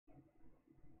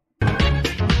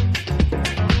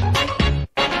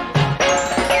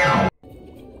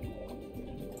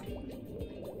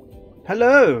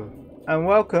Hello and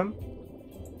welcome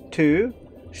to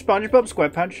SpongeBob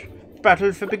SquarePants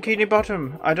Battle for Bikini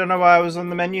Bottom. I don't know why I was on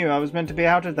the menu. I was meant to be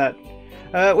out of that.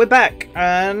 We're back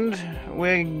and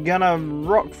we're gonna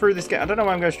rock through this game. I don't know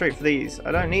why I'm going straight for these.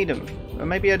 I don't need them. Or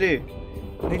maybe I do.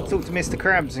 I need to talk to Mr.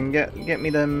 Krabs and get me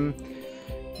them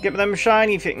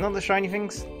shiny things. Not the shiny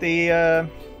things. The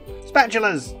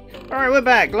spatulas. Alright, we're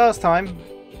back. Last time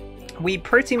we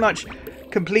pretty much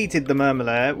completed the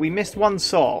Murmelair. We missed one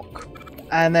sock.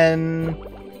 And then,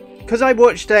 because I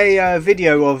watched a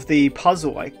video of the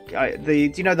puzzle,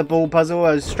 do you know the ball puzzle?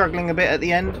 I was struggling a bit at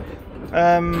the end.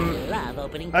 I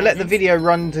let the video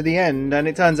run to the end, and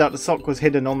it turns out the sock was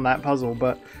hidden on that puzzle.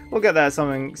 But we'll get that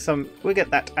we'll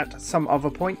get that at some other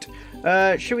point.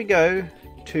 Should we go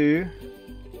to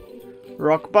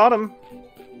rock bottom?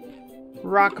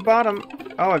 Rock bottom.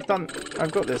 Oh, I've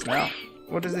got this now.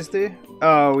 What does this do?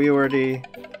 Oh,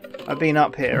 I've been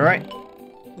up here, right?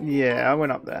 Yeah, I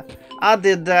went up there. I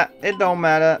did that. It don't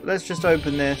matter. Let's just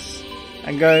open this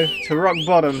and go to rock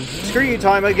bottom. Screw you,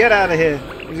 timer. Get out of here.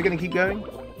 Is it going to keep going?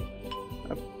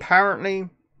 Apparently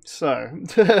so.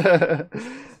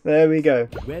 There we go.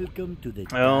 Welcome to the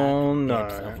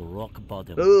depths of rock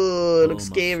bottom. Oh, it looks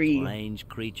scary. Strange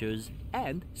creatures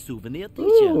and souvenir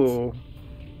t-shirts.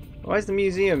 Why is the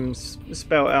museum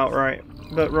spelled out right,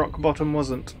 but rock bottom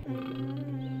wasn't?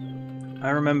 I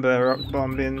remember rock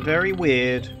bottom being very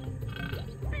weird.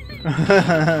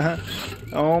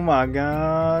 Oh my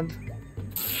god.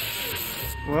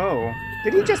 Whoa.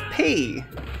 Did he just pee?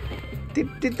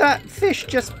 Did that fish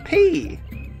just pee?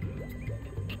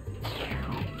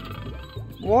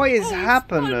 What is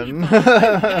happening? I'm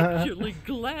actually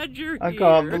glad you're here. I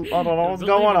don't know what's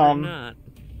going on.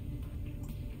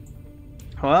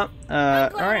 What?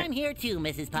 Alright. I'm here too,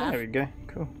 Mrs. Puff. There we go.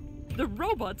 Cool. The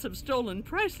robots have stolen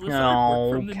priceless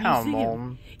artwork from the museum.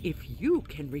 On. If you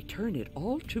can return it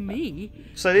all to me,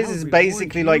 so this is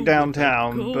basically like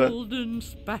downtown, but golden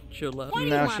spatula.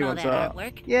 now she wants art.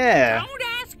 Artwork? Yeah. Don't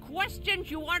ask questions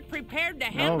you aren't prepared to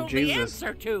handle the Jesus.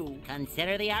 answer to.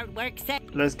 Consider the artwork set.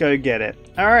 Let's go get it.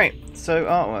 Alright, so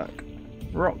artwork.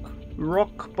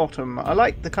 Rock bottom. I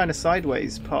like the kind of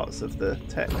sideways parts of the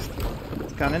text.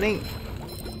 It's kind of neat.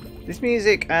 This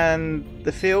music and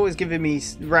the feel is giving me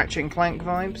Ratchet and Clank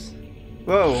vibes.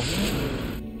 Whoa.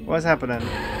 What's happening?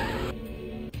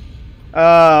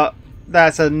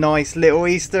 That's a nice little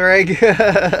Easter egg.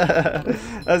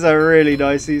 That's a really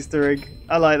nice Easter egg.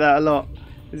 I like that a lot.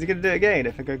 Is he going to do it again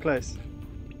if I go close?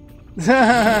 It's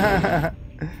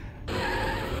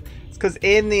because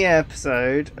in the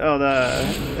episode... Oh,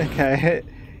 no. Okay.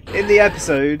 In the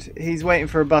episode, he's waiting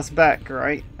for a bus back,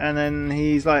 right? And then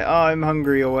he's like, oh, I'm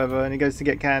hungry or whatever, and he goes to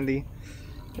get candy.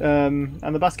 And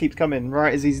the bus keeps coming,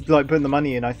 right as he's like putting the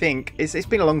money in, I think. It's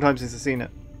been a long time since I've seen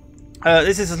it.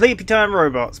 This is a sleepy time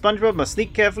robot. SpongeBob must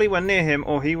sneak carefully when near him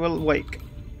or he will wake.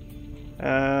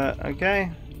 Okay.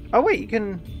 Oh wait, you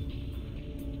can...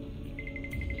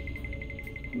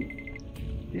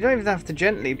 You don't even have to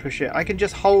gently push it. I can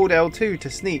just hold L2 to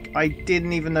sneak. I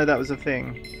didn't even know that was a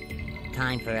thing.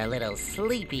 Time for a little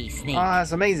sleepy sneak. Ah,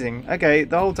 that's amazing. Okay,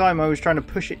 the whole time I was trying to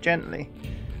push it gently.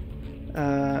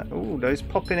 Ooh, those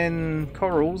popping in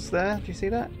corals there. Do you see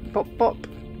that? Pop, pop.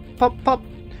 Pop, pop.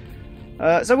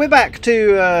 So we're back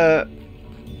to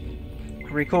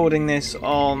recording this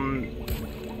on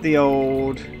the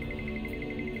old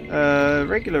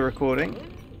regular recording.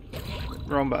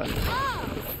 Wrong button.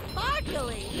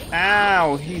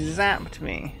 Ow, he zapped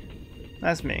me.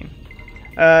 That's mean.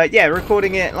 Yeah,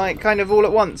 recording it like kind of all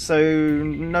at once, so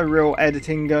no real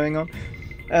editing going on.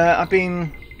 I've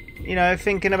been, you know,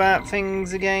 thinking about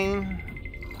things again.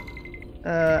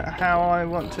 How I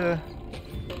want to...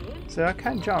 So I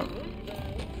can jump.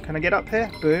 Can I get up here?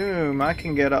 Boom, I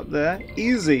can get up there.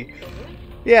 Easy.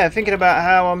 Yeah, thinking about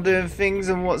how I'm doing things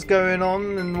and what's going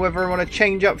on and whether I want to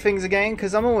change up things again,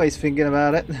 because I'm always thinking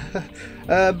about it.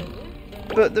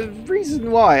 But the reason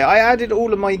why, I added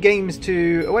all of my games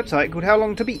to a website called How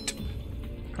Long to Beat.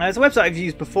 It's a website I've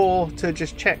used before to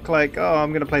just check, like, oh, I'm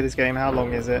going to play this game, how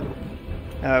long is it?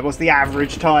 What's the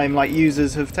average time, like,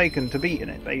 users have taken to beating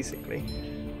it, basically.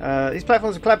 These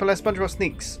platforms are clever, less SpongeBob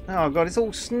sneaks. Oh god, it's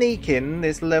all sneaking,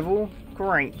 this level.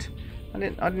 Great. I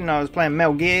didn't know I was playing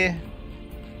Metal Gear.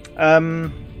 What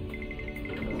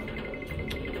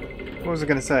was I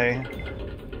going to say?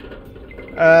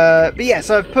 But yeah,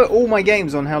 so I've put all my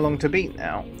games on How Long to Beat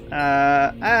now.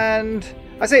 And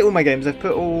I say all my games, I've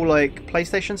put all like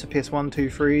PlayStation, so PS1, 2,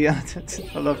 3. I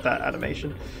love that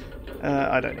animation.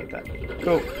 I don't need that.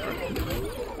 Cool.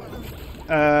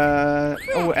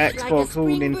 All Xbox, all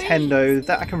Nintendo,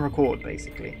 that I can record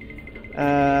basically.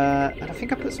 And I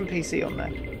think I put some PC on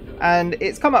there. and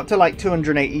it's come up to like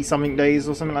 280 something days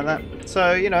or something like that.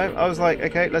 So, you know, I was like,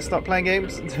 okay, let's start playing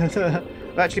games.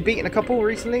 I've actually beaten a couple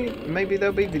recently. Maybe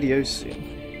there'll be videos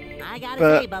soon. I gotta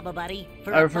But say, Bubba Buddy,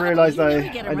 for I've a bubble, realised you really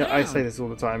get I around. say this all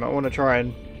the time. I want to try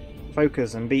and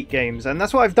focus and beat games, and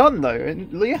that's what I've done though. And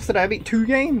yesterday I beat 2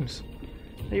 games.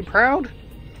 Are you proud?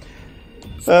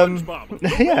 SpongeBob,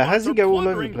 Yeah, how's he are go all over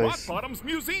the plundering place? Rock Bottom's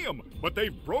museum, but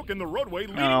they've broken the roadway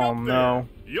leading Oh, up there. no.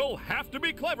 You'll have to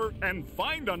be clever and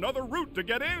find another route to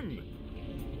get in.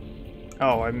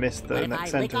 Oh, I missed the What if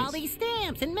next I lick all sentence. these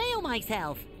stamps and mail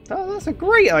myself? Oh, that's a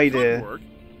great Could idea. work,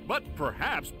 but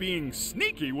perhaps being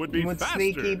sneaky would be Would faster.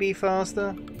 Sneaky be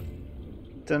faster?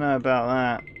 Don't know about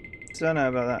that. Don't know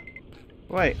about that.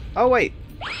 Wait. Oh, wait.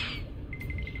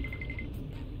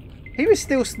 He was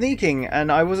still sneaking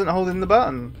and I wasn't holding the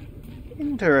button.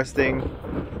 Interesting.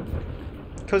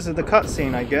 Because of the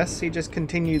cutscene, I guess. He just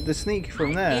continued the sneak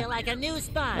from I there. feel like a new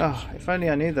sponge. Oh, if only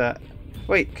I knew that.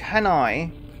 Wait, can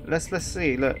I? Let's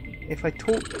see. Look, if I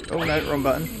talk. Oh no, wrong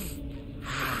button.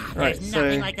 Right, There's so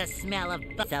nothing like the smell of.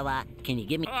 So, can you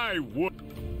give me? I would.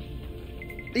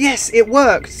 yes, it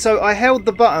worked. So I held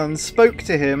the button, spoke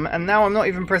to him, and now I'm not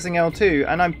even pressing L2,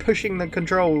 and I'm pushing the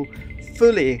control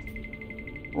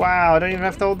fully. Wow, I don't even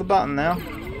have to hold the button now.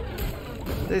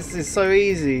 This is so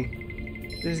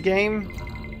easy. This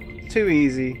game, too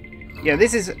easy. Yeah,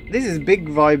 this is big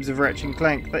vibes of Ratchet and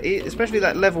Clank, especially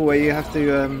that level where you have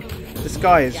to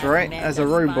disguise, Just right, met as the a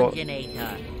robot.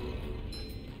 Sponginator.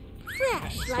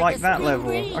 Fresh It's like a that spring level.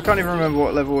 breeze. I can't even remember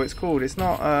what level it's called. It's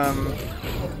not. I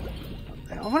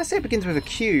want to say it begins with a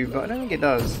Q, but I don't think it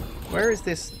does. Where is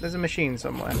this? There's a machine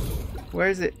somewhere. Where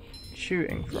is it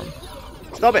shooting from?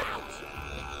 Stop it!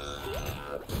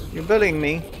 You're bullying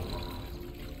me.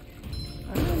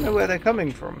 I don't know where they're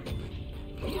coming from.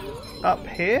 Up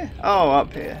here? Oh,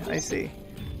 up here. I see.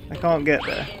 I can't get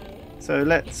there. So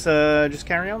let's just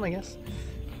carry on, I guess.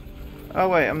 Oh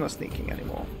wait, I'm not sneaking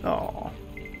anymore. Oh.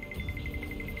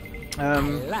 I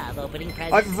love opening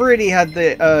presents. I've really had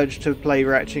the urge to play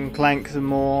Ratchet and Clank some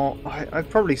more. I've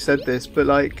probably said this, but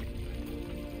like,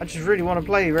 I just really want to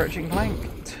play Ratchet and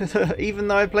Clank, even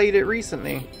though I played it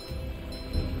recently.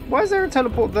 Why is there a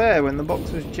teleport there when the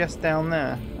box was just down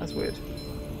there? That's weird.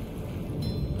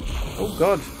 Oh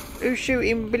god. Who's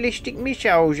shooting ballistic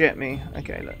missiles at me?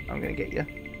 Okay, look, I'm gonna get you.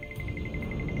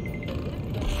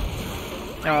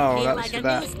 Oh, Feel that's like for a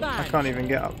that. new sponge. I can't even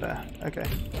get up there. Okay.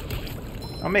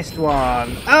 I missed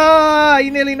one. Ah,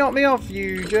 you nearly knocked me off,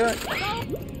 you jerk.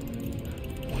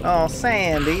 Oh,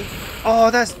 Sandy. Oh,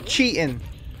 that's cheating.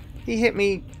 He hit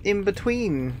me in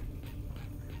between.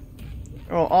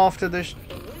 Or after the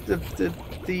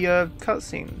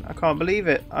cutscene. I can't believe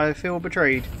it. I feel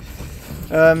betrayed.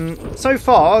 So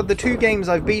far, the 2 games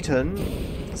I've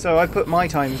beaten, so I put my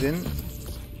times in.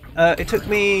 It took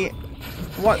me...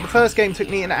 the first game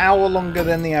took me an hour longer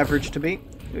than the average to beat,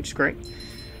 which is great.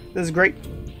 This is great.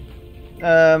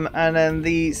 And then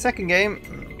the second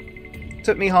game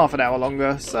took me half an hour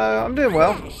longer, so I'm doing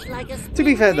well. Like a To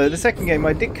be spring fair though, the breeze. second game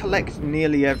I did collect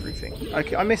nearly everything.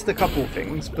 I missed a couple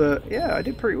things, but yeah, I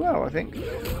did pretty well, I think.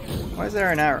 Why is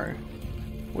there an arrow?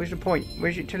 Where's the point?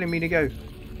 Where's it telling me to go?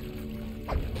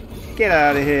 Get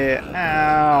out of here.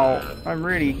 Ow. I'm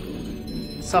really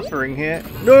suffering here.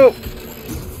 Nope.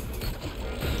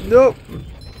 Nope.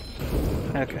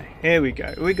 Okay, here we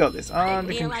go. We got this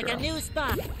under Feel control. like a new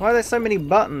spot. Why are there so many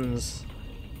buttons?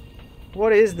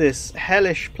 What is this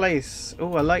hellish place?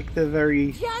 Oh, I like the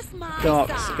very Just my dark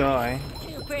size. sky.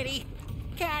 Too pretty.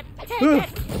 Cat, take Ooh. it.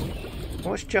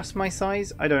 What's just my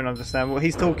size? I don't understand what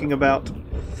he's talking about.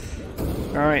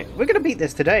 Alright, we're going to beat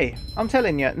this today. I'm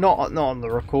telling you, not on the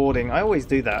recording. I always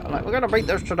do that. I'm like, we're going to beat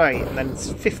this today. And then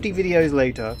it's 50 videos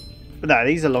later. But no,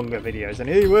 these are longer videos.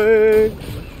 Anyway,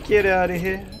 get out of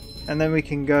here. And then we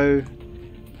can go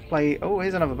play... Oh,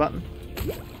 here's another button.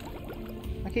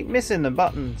 I keep missing the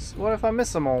buttons. What if I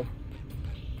miss them all?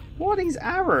 What are these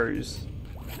arrows?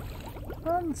 I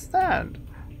don't understand.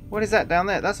 What is that down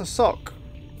there? That's a sock.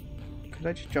 Could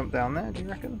I just jump down there, do you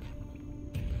reckon?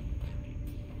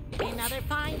 Another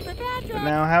find for Patrick. But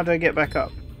now, how do I get back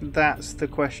up? That's the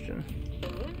question.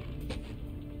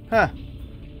 Huh.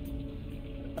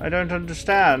 I don't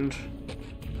understand.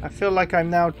 I feel like I'm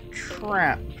now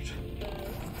trapped.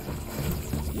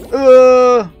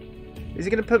 Is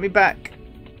he going to put me back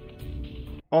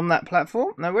on that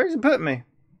platform? No, where is he putting me?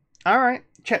 Alright,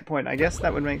 checkpoint, I guess.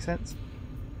 That would make sense.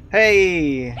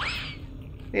 Hey!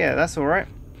 Yeah, that's alright.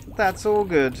 That's all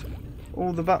good.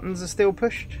 All the buttons are still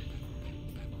pushed.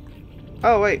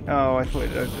 Oh, wait. Oh, I thought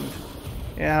it opened.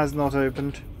 It has not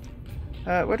opened.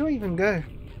 Where do I even go?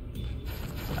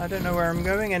 I don't know where I'm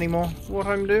going anymore. What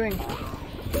I'm doing.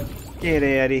 Get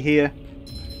out of here.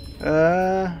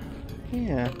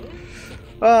 Yeah.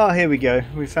 Oh, here we go.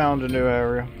 We found a new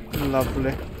area.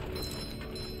 Lovely.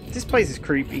 This place is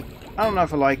creepy. I don't know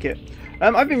if I like it.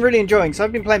 I've been really enjoying, so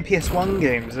I've been playing PS1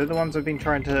 games. They're the ones I've been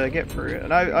trying to get through.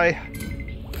 And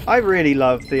I really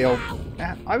love the old...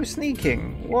 I was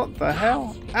sneaking. What the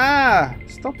hell? Ah!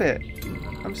 Stop it.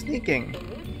 I'm sneaking.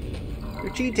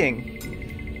 You're cheating.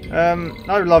 I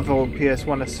love old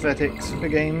PS1 aesthetics for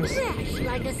games.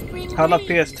 I love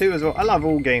PS2 as well. I love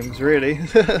all games, really.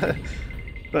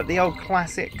 But the old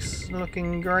classics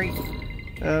looking great.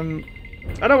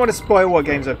 I don't want to spoil what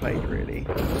games I played, really.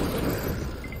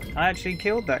 I actually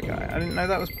killed that guy. I didn't know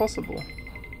that was possible.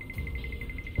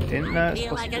 Didn't know it's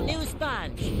Feel like a possible. new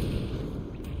sponge.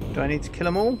 Do I need to kill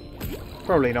them all?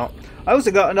 Probably not. I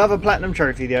also got another platinum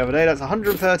trophy the other day. That's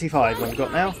 135 I've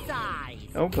got now.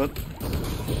 Oh god.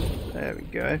 There we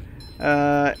go.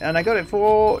 And I got it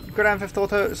for Grand Theft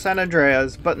Auto San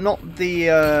Andreas, but not the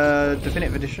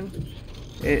definitive edition.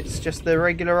 It's just the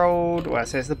regular old... Well, it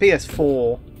says the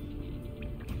PS4.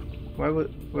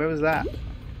 Where was that?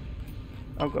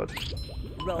 Oh god.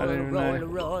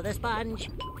 Roll the sponge.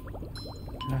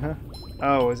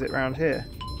 Oh, is it round here?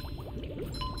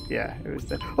 Yeah, it was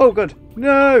there. Oh god!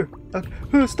 No!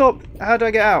 Stop! How do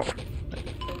I get out?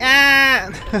 Ah!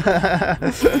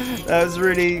 That was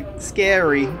really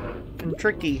scary and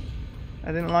tricky.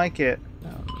 I didn't like it.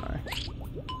 Oh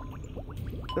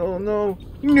no! Oh no!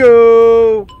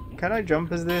 No! Can I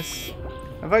jump as this?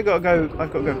 Have I got to go?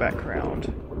 I've got to go back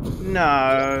round.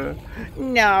 No!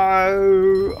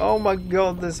 No! Oh my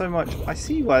god! There's so much. I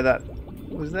see why that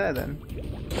was there then.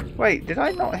 Wait, did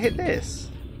I not hit this?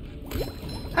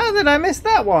 How did I miss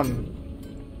that one?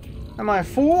 Am I a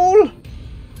fool?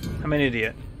 I'm an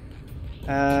idiot.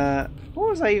 What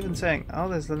was I even saying? Oh,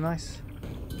 there's the nice...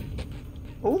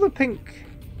 All the pink...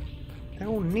 They're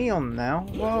all neon now.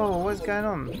 Whoa, what's going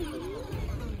on?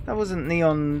 That wasn't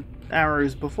neon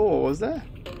arrows before, was there?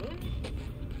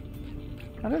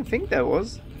 I don't think there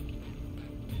was.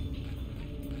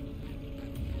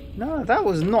 No, that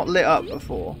was not lit up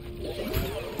before.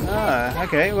 Ah,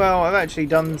 okay, well, I've actually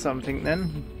done something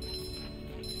then.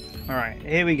 Alright,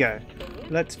 here we go.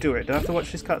 Let's do it. Do I have to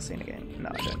watch this cutscene again? No,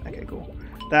 I don't. Okay, cool.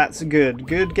 That's good.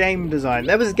 Good game design.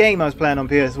 There was a game I was playing on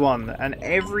PS1, and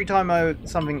every time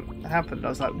something happened, I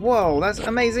was like, whoa, that's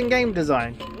amazing game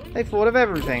design. They thought of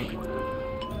everything.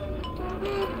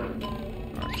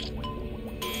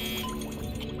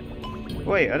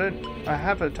 Wait, I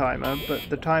have a timer, but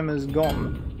the timer's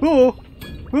gone. Oh!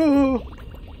 Oh!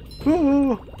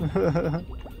 Oh!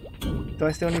 Do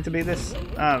I still need to be this?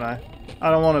 I don't know. I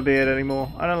don't want to be it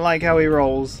anymore. I don't like how he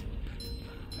rolls.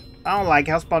 I don't like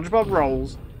how SpongeBob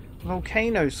rolls.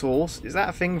 Volcano sauce? Is that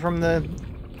a thing from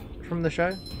the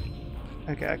show?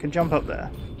 Okay, I can jump up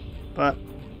there. But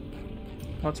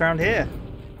what's around here?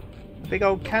 A big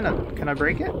old cannon. Can I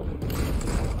break it?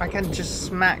 I can just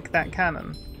smack that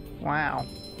cannon. Wow.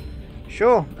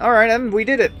 Sure. Alright then, we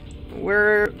did it.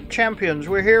 We're champions.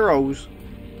 We're heroes.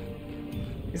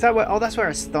 Is that where... Oh, that's where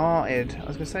I started. I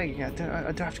was going to say, yeah, do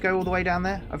I have to go all the way down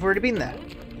there? I've already been there.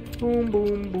 Boom,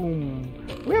 boom, boom.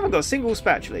 We haven't got a single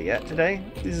spatula yet today.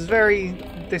 This is very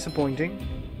disappointing.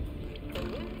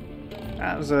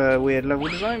 That was a weird level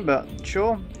design, but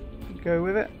sure. Go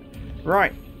with it.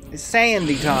 Right. It's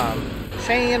Sandy time.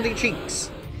 Sandy cheeks.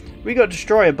 We got to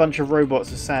destroy a bunch of robots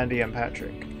with Sandy and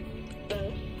Patrick.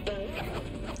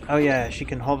 Oh yeah, she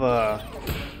can hover.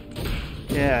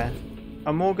 Yeah.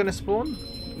 Are more going to spawn?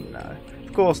 No.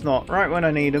 Of course not. Right when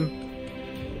I need them.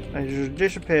 They just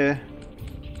disappear.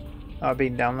 Oh, I've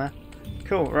been down there.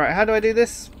 Cool. Right, how do I do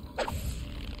this?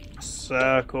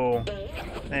 Circle.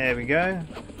 There we go.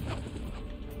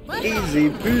 Easy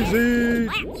peasy.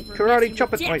 Karate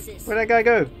chop it. Wait, where'd that guy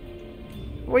go?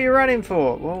 What are you running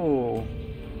for? Whoa.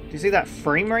 Do you see that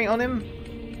frame rate on him?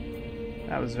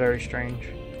 That was very strange.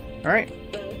 Alright.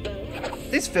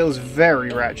 This feels very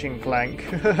Ratchet and Clank.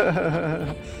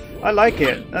 I like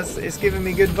it. It's giving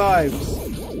me good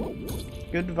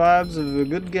vibes. Good vibes of a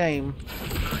good game.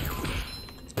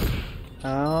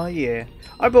 Oh yeah.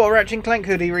 I bought a Ratchet and Clank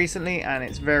hoodie recently and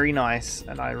it's very nice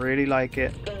and I really like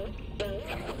it. There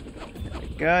we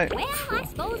go. Well, I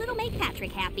suppose it'll make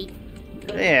Patrick happy.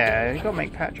 Yeah, you gotta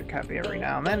make Patrick happy every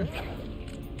now and then.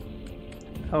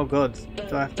 Oh god,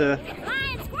 do I have to...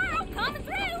 Lion squirrel coming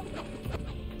through!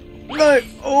 No!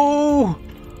 Oh!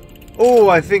 Oh,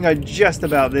 I think I just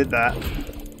about did that.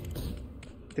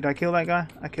 Did I kill that guy?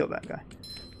 I killed that guy.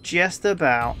 Just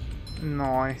about.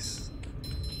 Nice.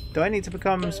 Do I need to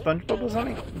become SpongeBob or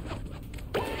something?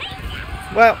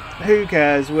 Well, who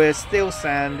cares? We're still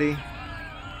Sandy.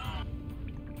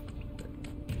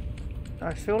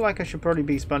 I feel like I should probably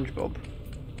be SpongeBob.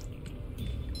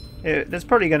 There's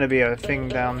probably going to be a thing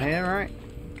down here, right?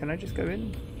 Can I just go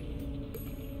in?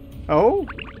 Oh?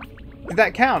 Did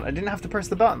that count? I didn't have to press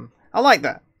the button. I like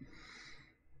that.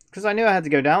 Because I knew I had to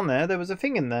go down there. There was a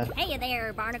thing in there. Hey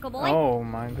there, Barnacle Boy. Oh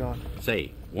my god.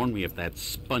 Say, warn me if that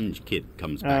sponge kid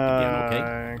comes back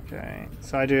again, okay? Okay.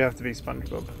 So I do have to be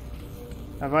SpongeBob.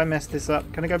 Have I messed this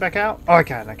up? Can I go back out? Oh, I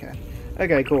can.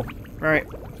 Okay, cool. Right.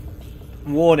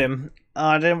 Warn him.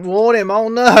 I didn't warn him. Oh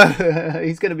no.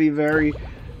 He's going to be very,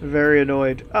 very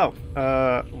annoyed. Oh.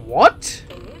 What?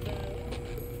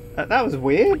 That was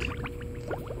weird.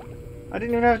 I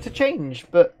didn't even have to change,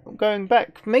 but going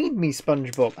back made me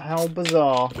SpongeBob. How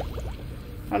bizarre.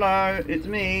 Hello, it's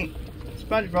me,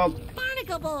 SpongeBob.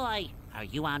 Barnacle Boy, are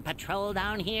you on patrol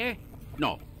down here?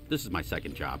 No, this is my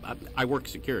second job. I work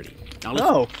security. Now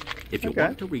listen, if you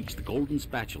want to reach the golden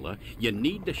spatula, you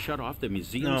need to shut off the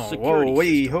museum's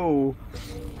security system. Whoa,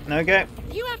 okay.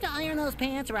 You have to iron those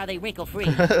pants or are they wrinkle-free?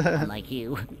 Unlike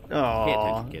you.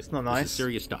 Oh, it's not nice. This is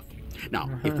serious stuff.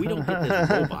 Now, if we don't get this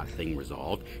robot thing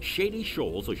resolved, Shady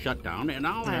Shoals will shut down, and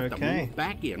I'll have to move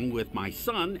back in with my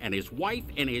son and his wife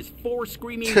and his 4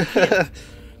 screaming kids.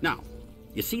 Now,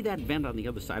 you see that vent on the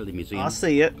other side of the museum? I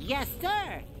see it. Yes,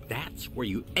 sir. That's where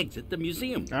you exit the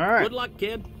museum. All right. Good luck,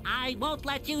 kid. I won't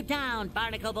let you down,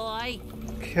 Barnacle Boy.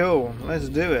 Cool. Let's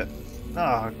do it.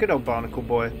 Ah, good old Barnacle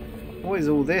Boy. What is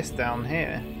all this down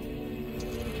here?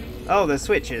 Oh, there's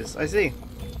switches. I see.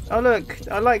 Oh look,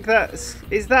 I like that.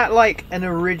 Is that like an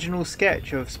original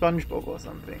sketch of SpongeBob or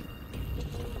something?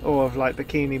 Or of like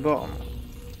Bikini Bottom?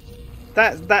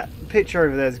 That picture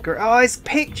over there is great. Oh, it's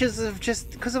pictures of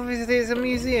just... Because obviously it's a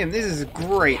museum. This is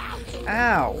great.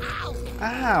 Ow.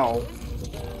 Ow.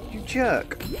 You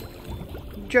jerk.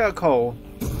 Jerk-hole.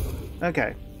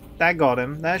 Okay. That got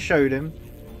him. That showed him.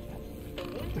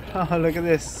 Oh, look at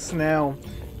this snail.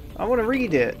 I want to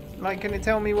read it. Like, can it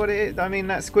tell me what it is? I mean,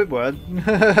 that's Squidward.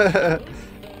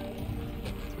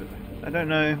 I don't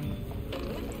know.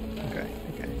 Okay.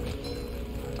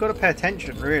 I've got to pay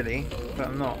attention, really. But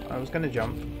I'm not. I was going to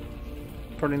jump.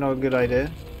 Probably not a good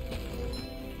idea.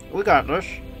 We got this.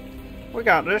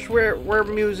 We're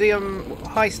museum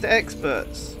heist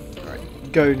experts.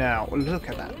 Alright, go now. Look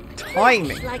at that.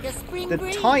 Timing. Like a spring The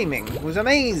breeze. timing was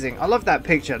amazing. I love that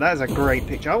picture. That is a great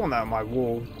picture. I want that on my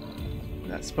wall.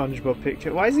 That SpongeBob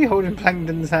picture. Why is he holding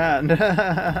Plankton's hand? And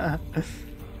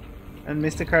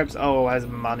Mr. Krabs, has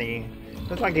money.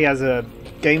 Looks like he has a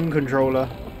game controller.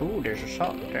 Ooh, there's a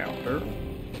shop down there.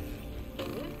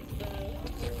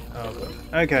 Oh god.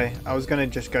 Okay, I was gonna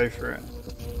just go for it.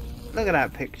 Look at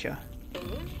that picture.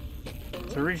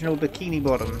 It's original Bikini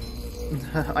Bottom.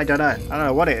 I don't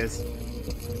know what it is.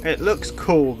 It looks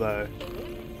cool though.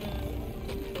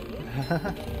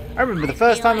 I remember the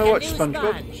first time I watched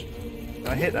SpongeBob.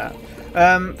 I hit that.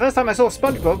 First time I saw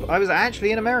SpongeBob, I was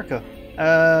actually in America.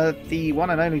 The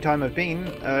one and only time I've been.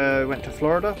 Went to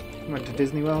Florida, went to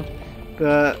Disney World,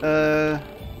 but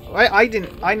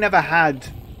I never had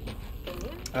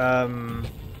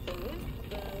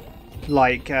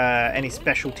any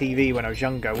special TV when I was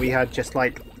younger. We had just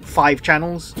like 5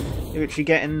 channels, which you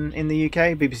get in the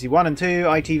UK: BBC 1 and 2,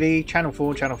 ITV, Channel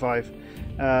 4, Channel 5.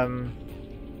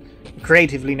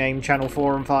 Creatively named Channel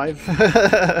 4 and 5.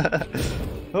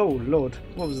 Oh lord,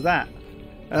 what was that?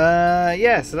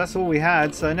 Yeah, so that's all we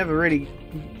had. So I never really...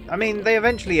 I mean, they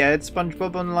eventually aired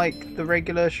SpongeBob on like the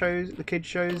regular shows, the kids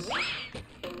shows.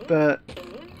 But...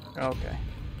 okay.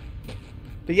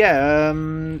 But yeah,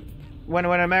 when I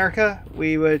went to America,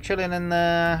 we were chilling in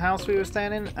the house we were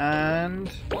staying in,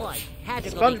 and Boy,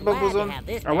 SpongeBob was on.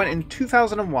 I went in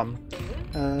 2001.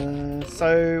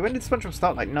 So when did SpongeBob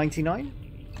start? Like 99?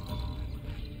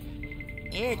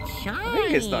 It shines. I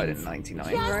think it started in 99,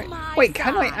 Just right? my Wait,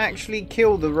 can I size. actually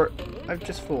kill the I've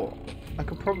just thought. I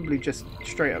could probably just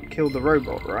straight up kill the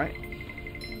robot, right?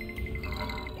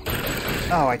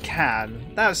 Oh, I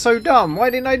can. That's so dumb. Why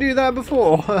didn't I do that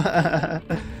before?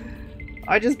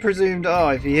 I just presumed,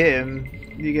 if you hit him,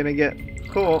 you're gonna get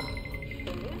caught.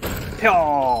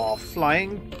 Oh,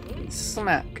 flying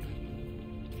smack.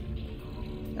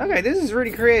 Okay, this is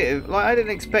really creative. Like, I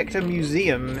didn't expect a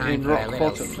museum Time in for a Rock little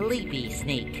Bottom. sleepy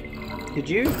sneak. Did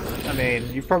you? I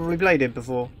mean, you've probably played it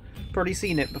before. Probably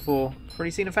seen it before. Probably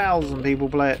seen 1,000 people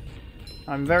play it.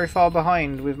 I'm very far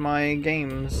behind with my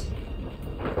games.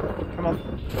 Come on.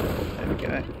 There we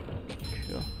go.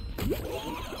 Sure.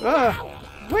 Ah!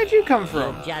 Where'd you come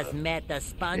from? You just met the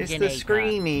sponge. It's the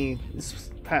screamy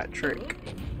Patrick.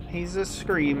 He's a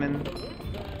screaming.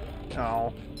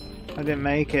 Oh. I didn't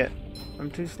make it. I'm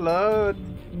too slow at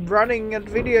running at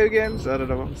video games. I don't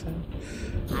know what I'm saying.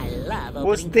 I love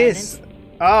What's opening this? presents.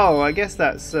 Oh, I guess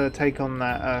that's a take on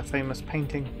that famous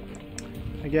painting.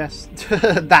 I guess.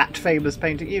 That famous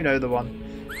painting. You know the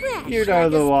one. You know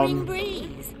the one.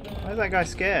 Why is that guy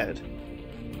scared?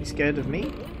 He's scared of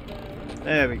me?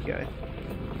 There we go.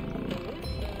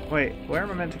 Wait, where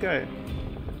am I meant to go?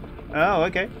 Oh,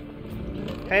 okay.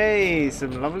 Hey,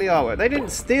 some lovely artwork. They didn't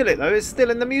steal it though, it's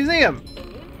still in the museum.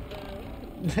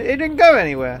 It didn't go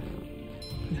anywhere.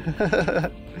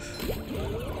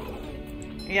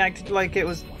 He acted like it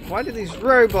was... Why do these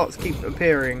robots keep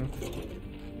appearing?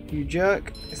 You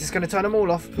jerk. Is this going to turn them all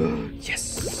off?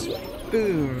 Yes!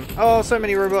 Boom. Oh, so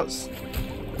many robots.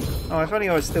 Oh, if only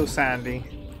I was still Sandy.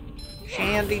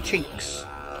 Sandy cheeks.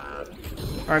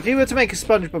 Alright, if you were to make a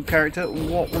SpongeBob character,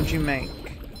 what would you make?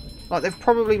 Like, they've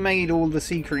probably made all the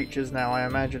sea creatures now, I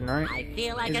imagine, right? I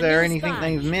feel like Is there anything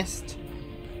they've missed?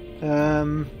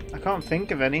 I can't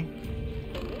think of any.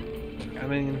 I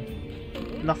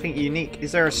mean, nothing unique.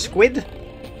 Is there a squid?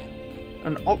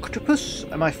 An octopus?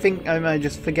 Am I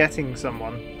just forgetting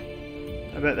someone?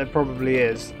 I bet there probably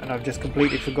is, and I've just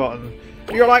completely forgotten.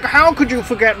 You're like, how could you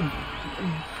forget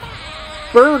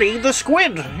Birdie the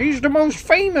squid? He's the most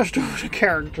famous of the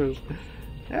characters.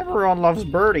 Everyone loves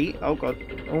Birdie. Oh god,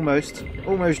 almost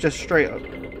just straight up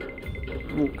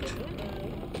walked.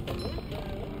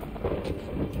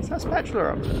 Is that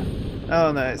spatula up there?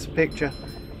 Oh no, it's a picture.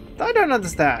 I don't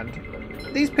understand.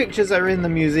 These pictures are in the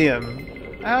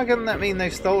museum. How can that mean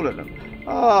they've stolen them?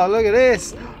 Oh, look at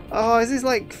this! Oh, is this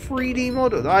like 3D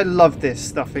models? I love this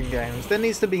stuff in games. There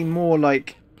needs to be more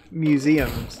like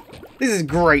museums. This is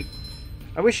great.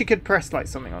 I wish you could press like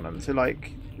something on them to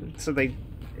like, so they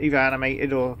either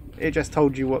animated or it just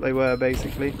told you what they were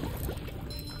basically.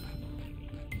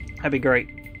 That'd be great.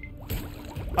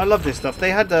 I love this stuff.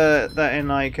 They had that in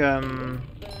like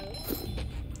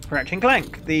Ratchet and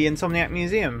Clank, the Insomniac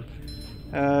Museum,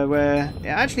 where it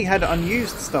actually had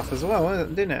unused stuff as well,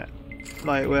 didn't it?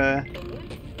 Like where,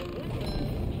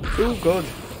 oh god,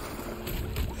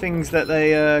 things that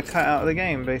they cut out of the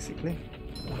game basically.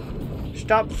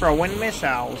 Stop throwing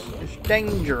missiles. It's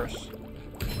dangerous.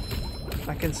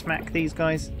 I can smack these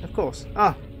guys, of course.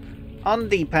 Ah,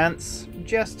 undie pants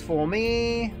just for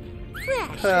me.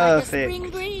 Perfect. Like a spring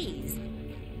breeze.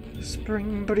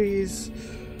 Spring breeze.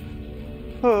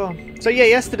 Oh, so yeah,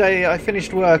 yesterday I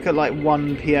finished work at like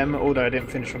 1 PM, although I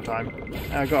didn't finish on time.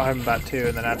 I got home about 2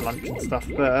 and then had lunch and stuff.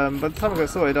 But by the time I got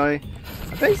sorted, I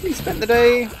basically spent the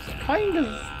day kind of.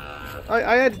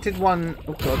 I edited one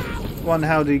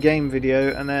how to game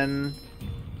video and then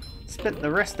spent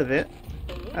the rest of it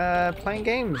playing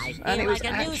games, and it was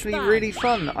actually really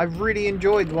fun. I really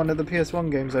enjoyed one of the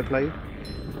PS1 games I played.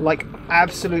 Like,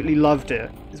 absolutely loved it.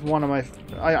 It's one of my...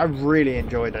 I really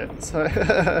enjoyed it, so...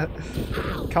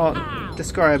 can't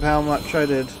describe how much I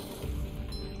did.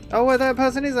 Oh, well, that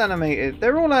person is animated.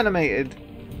 They're all animated.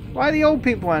 Why are the old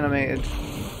people animated?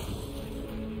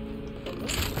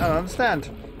 I don't understand.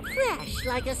 Fresh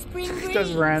like a spring breeze.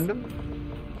 Just random.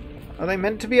 Are they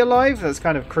meant to be alive? That's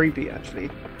kind of creepy,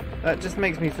 actually. That just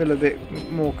makes me feel a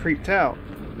bit more creeped out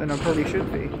than I probably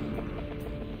should be.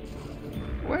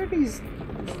 Where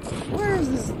is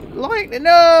this light?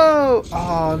 No!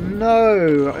 Oh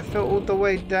no! I fell all the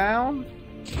way down.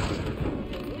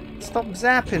 Stop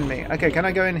zapping me. Okay, can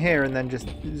I go in here and then just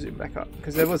zoom back up?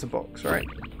 Because there was a box, right?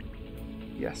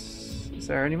 Yes. Is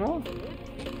there any more?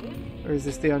 Or is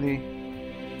this the only...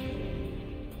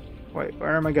 Wait,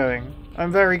 where am I going?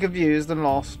 I'm very confused and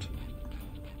lost.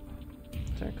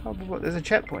 Is there a cardboard box? There's a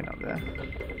checkpoint up there.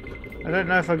 I don't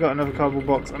know if I got another cardboard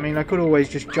box. I mean, I could always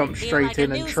just jump straight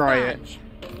in and try it.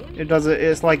 It does it.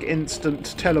 It's like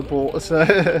instant teleport. So,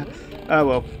 oh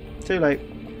well, too late.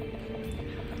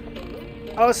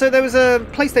 Oh, so there was a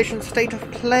PlayStation State of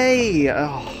Play,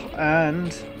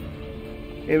 and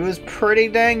it was pretty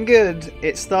dang good.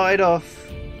 It started off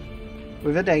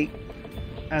with a date,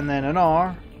 and then an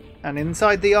R, and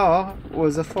inside the R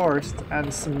was a forest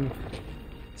and some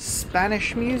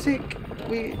Spanish music.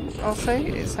 I'll say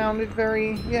it sounded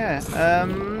very, yeah.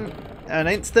 And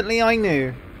instantly I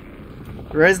knew.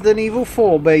 Resident Evil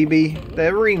 4, baby.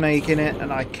 They're remaking it,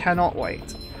 and I cannot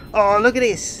wait. Oh, look at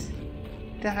this.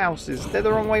 The houses. They're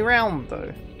the wrong way round,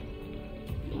 though.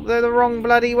 They're the wrong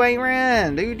bloody way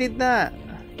round. Who did that?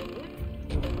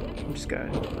 I'm just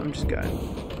going. I'm just going.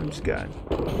 I'm just going.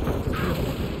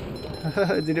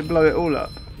 Did it blow it all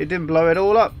up? It didn't blow it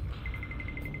all up.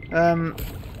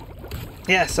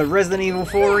 Yeah, so Resident Evil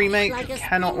 4 remake.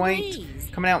 Cannot wait.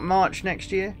 Coming out March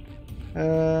next year.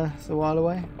 It's a while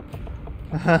away.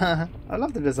 I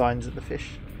love the designs of the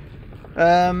fish.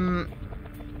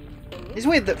 It's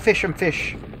weird that fish and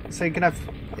fish, so you can have,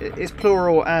 it's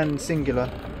plural and singular.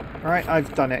 Alright,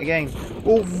 I've done it again.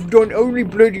 Only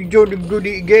bloody done and got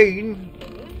it again.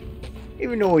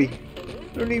 Even I.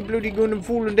 Only bloody gone and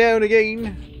fallen down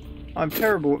again. I'm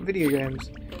terrible at video games.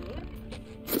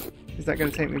 Is that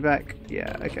going to take me back?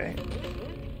 Yeah, okay.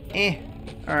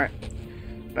 Alright.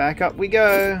 Back up we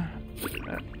go.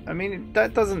 I mean,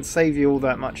 that doesn't save you all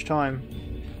that much time.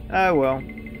 Oh well.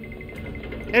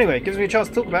 Anyway, it gives me a chance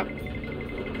to talk about.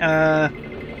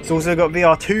 It's also got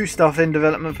VR2 stuff in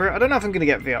development for it. I don't know if I'm going to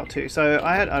get VR2, so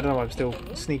I don't know, I'm still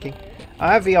sneaking.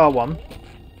 I have VR1,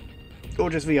 or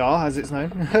just VR as it's known,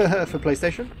 for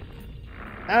PlayStation.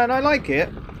 And I like it,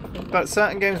 but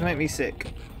certain games make me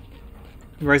sick.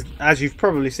 Whereas, as you've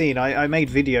probably seen, I made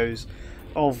videos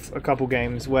of a couple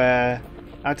games where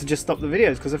I had to just stop the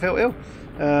videos because I felt ill.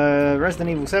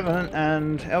 Resident Evil 7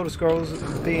 and Elder Scrolls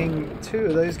being two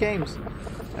of those games.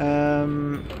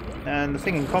 And the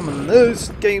thing in common those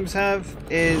games have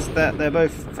is that they're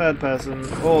both third person,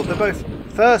 or they're both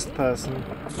first person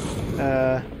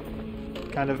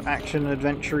kind of action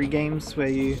adventure-y games where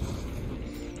you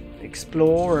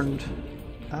explore and...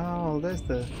 Oh, there's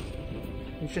the...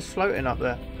 It's just floating up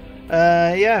there.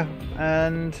 Yeah,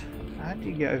 and how do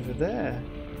you get over there?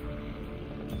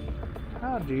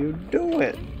 How do you do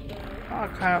it? I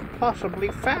can't possibly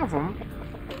fathom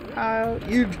how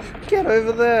you'd get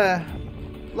over there.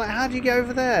 Like, how do you get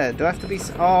over there? Do I have to be...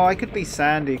 Oh, I could be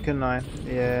Sandy, couldn't I?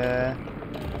 Yeah.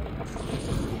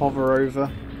 Hover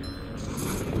over.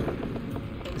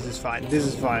 This is fine. This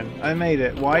is fine. I made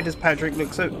it. Why does Patrick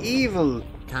look so evil?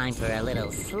 Time for a little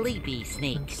sleepy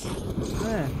sneaks.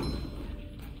 Yeah.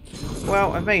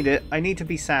 Well, I made it. I need to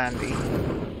be Sandy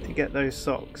to get those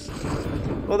socks.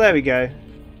 Well, there we go.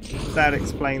 That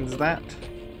explains that.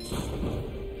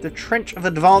 The Trench of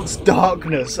Advanced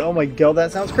Darkness. Oh my god,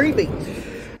 that sounds creepy.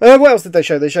 What else did they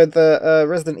show? They showed the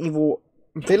Resident Evil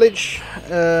Village.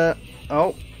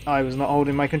 Oh, I was not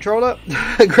holding my controller.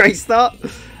 Great start.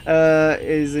 Got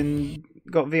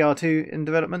VR2 in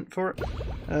development for it.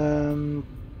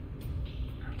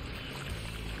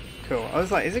 Cool. I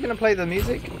was like, is it going to play the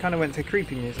music? It kind of went to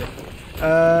creepy music.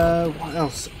 What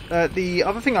else? The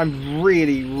other thing I'm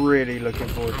really, really looking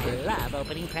forward to Love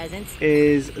opening presents.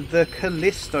 is the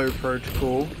Callisto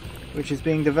Protocol, which is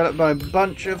being developed by a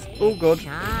bunch of... Oh god.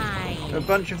 Shine. A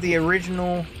bunch of the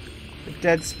original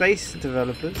Dead Space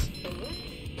developers.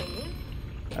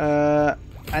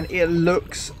 And it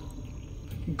looks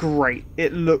great.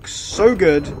 It looks so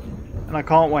good. And I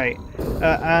can't wait.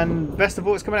 And best of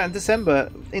all, it's coming out in December.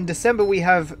 In December, we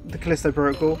have the Callisto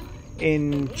Protocol.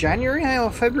 In January or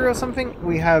February or something,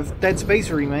 we have Dead Space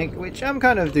Remake, which I'm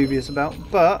kind of dubious about,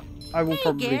 but I will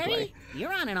probably Gary, play.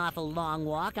 You're on an awful long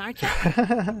walk, aren't you?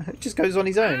 It just goes on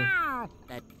his own.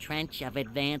 The Trench of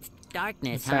Advanced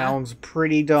Darkness, Sounds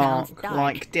pretty dark, Sounds dark.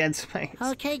 like Dead Space.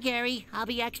 Okay, Gary, I'll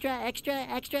be extra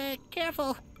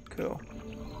careful. Cool.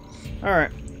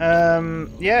 Alright.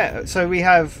 Yeah, so we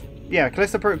have... Yeah,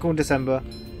 Callisto Protocol in December.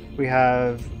 We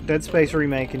have Dead Space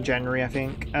Remake in January, I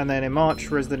think. And then in March,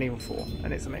 Resident Evil 4.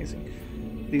 And it's amazing.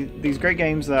 These great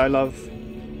games that I love.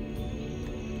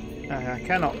 I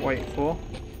cannot wait for.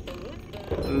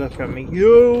 Look at me.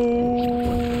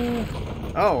 Yo!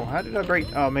 Oh, how did I break...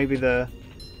 Oh, maybe the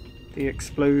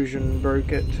explosion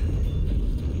broke it.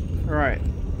 Right.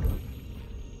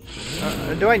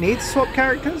 Do I need to swap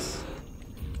characters?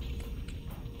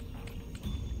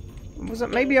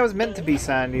 Maybe I was meant to be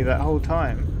Sandy that whole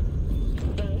time.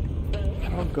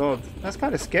 Oh god, that's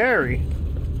kind of scary.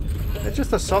 There's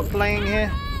just a sock laying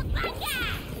here.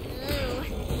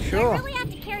 Sure. I really have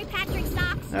to carry Patrick's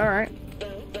socks. All right.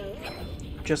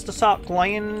 Just a sock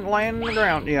laying on the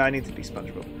ground. Yeah, I need to be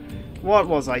SpongeBob. What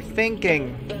was I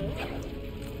thinking?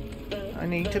 I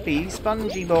need to be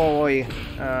Spongy Boy.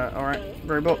 All right,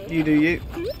 robot, you do you.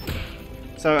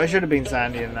 So I should have been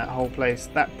Sandy in that whole place.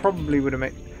 That probably would have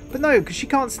made. But no, because she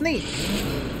can't sneak.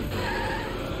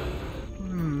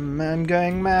 I'm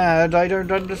going mad. I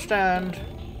don't understand.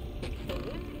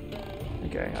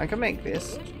 Okay, I can make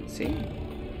this. See?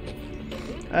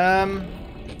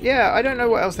 Yeah, I don't know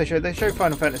what else they showed. They showed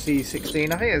Final Fantasy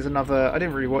 16. I think there's another... I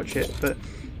didn't really watch it, but...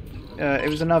 it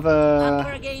was another... Up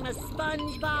for a game of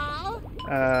SpongeBob?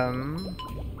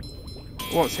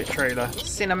 What's it trailer?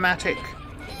 Cinematic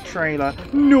trailer.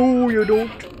 No, you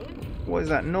don't. What is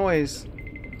that noise?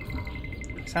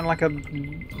 Sound like a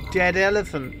dead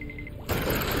elephant.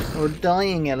 Or a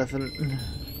dying elephant.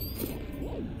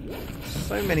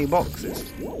 So many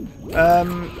boxes.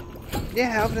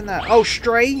 Yeah, other than that. Oh,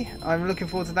 Stray! I'm looking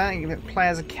forward to that. You can play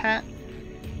as a cat.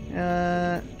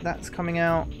 That's coming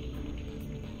out.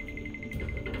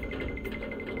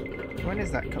 When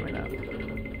is that coming out?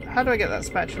 How do I get that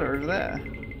spatula over there?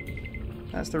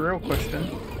 That's the real question.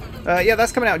 Yeah,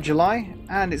 that's coming out in July,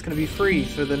 and it's going to be free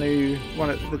for the new one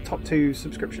of the top 2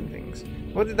 subscription things.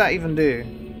 What did that even do?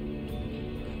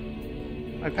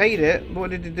 I paid it, but what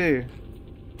did it do?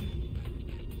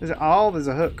 Oh, there's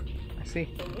a hook. I see.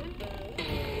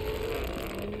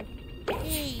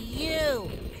 Hey, you.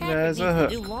 There's a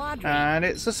hook. And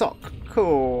it's a sock.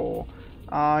 Cool.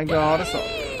 I got a sock.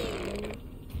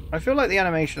 I feel like the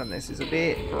animation on this is a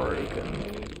bit broken.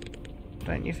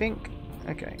 Don't you think?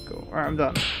 Okay, cool. Alright, I'm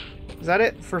done. Is that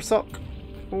it for sock?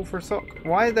 All for sock?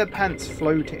 Why are their pants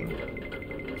floating?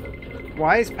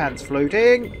 Why is pants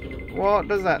floating? What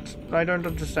does that? I don't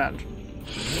understand.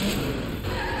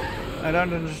 I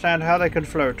don't understand how they could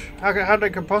float. How they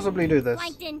could possibly do this?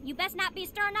 Plankton, you best not be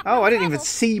stirring up. Oh, I didn't trouble. even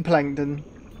see plankton.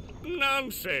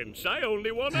 Nonsense. I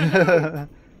only want to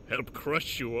help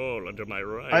crush you all under my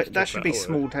rise. That should be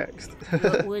small text.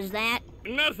 What was that?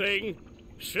 Nothing.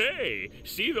 Say,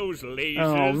 see those lasers?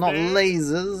 Oh, not there?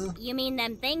 lasers. You mean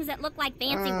them things that look like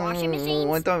fancy washing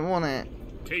machines? I don't want it.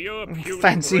 To your puny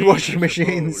Fancy brain, washing I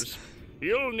machines. suppose.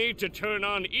 You'll need to turn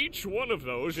on each one of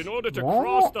those in order to What?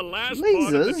 cross the last part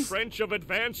of the Lasers? trench of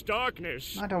advanced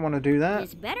darkness. I don't want to do that.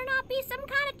 This better not be some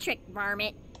kind of trick,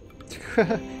 varmint.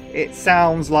 It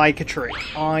sounds like a trick.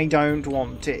 I don't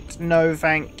want it. No,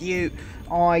 thank you.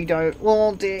 I don't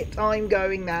want it. I'm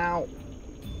going now.